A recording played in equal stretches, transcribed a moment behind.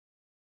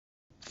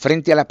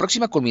Frente a la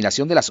próxima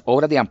culminación de las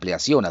obras de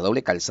ampliación a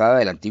doble calzada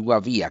de la antigua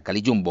vía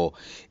Cali-Yumbo,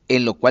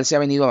 en lo cual se ha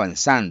venido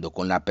avanzando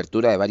con la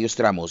apertura de varios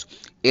tramos,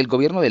 el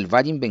gobierno del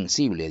Valle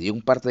Invencible dio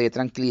un parte de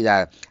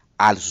tranquilidad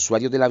a los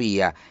usuarios de la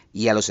vía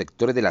y a los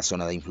sectores de la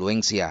zona de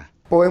influencia.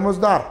 Podemos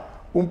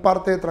dar un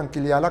parte de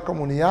tranquilidad a la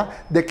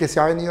comunidad de que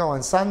se ha venido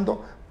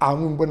avanzando a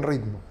un buen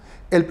ritmo.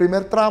 El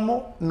primer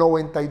tramo,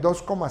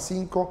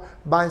 92,5,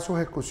 va en su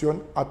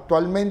ejecución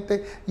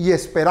actualmente y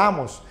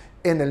esperamos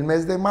en el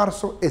mes de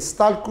marzo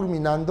estar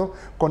culminando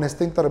con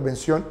esta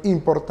intervención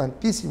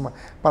importantísima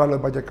para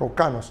los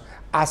vallecaucanos.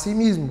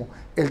 Asimismo,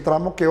 el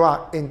tramo que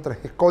va entre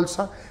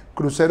Colza,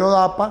 Crucero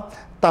Dapa,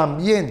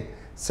 también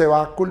se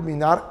va a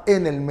culminar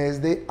en el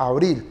mes de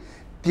abril.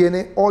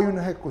 Tiene hoy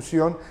una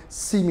ejecución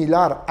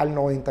similar al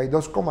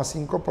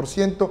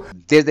 92,5%.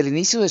 Desde el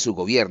inicio de su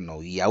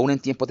gobierno y aún en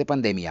tiempos de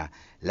pandemia,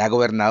 la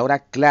gobernadora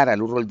Clara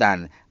Luz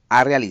Roldán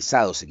ha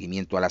realizado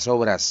seguimiento a las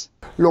obras.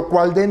 Lo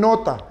cual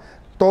denota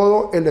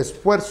todo el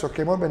esfuerzo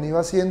que hemos venido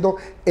haciendo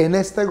en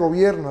este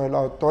gobierno de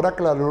la doctora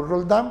Clara Luz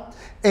Roldán,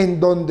 en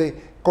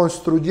donde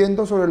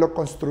construyendo sobre lo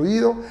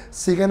construido,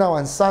 siguen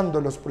avanzando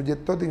los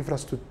proyectos de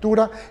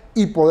infraestructura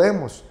y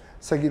podemos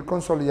seguir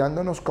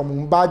consolidándonos como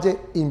un valle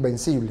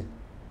invencible.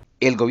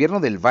 El gobierno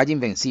del Valle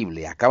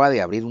Invencible acaba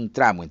de abrir un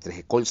tramo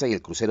entre Colza y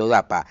el crucero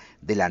Dapa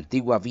de la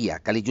antigua vía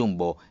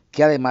Cali-Yumbo,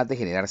 que además de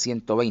generar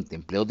 120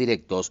 empleos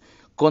directos,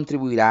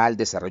 contribuirá al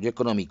desarrollo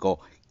económico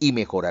y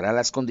mejorará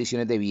las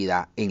condiciones de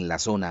vida en la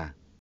zona.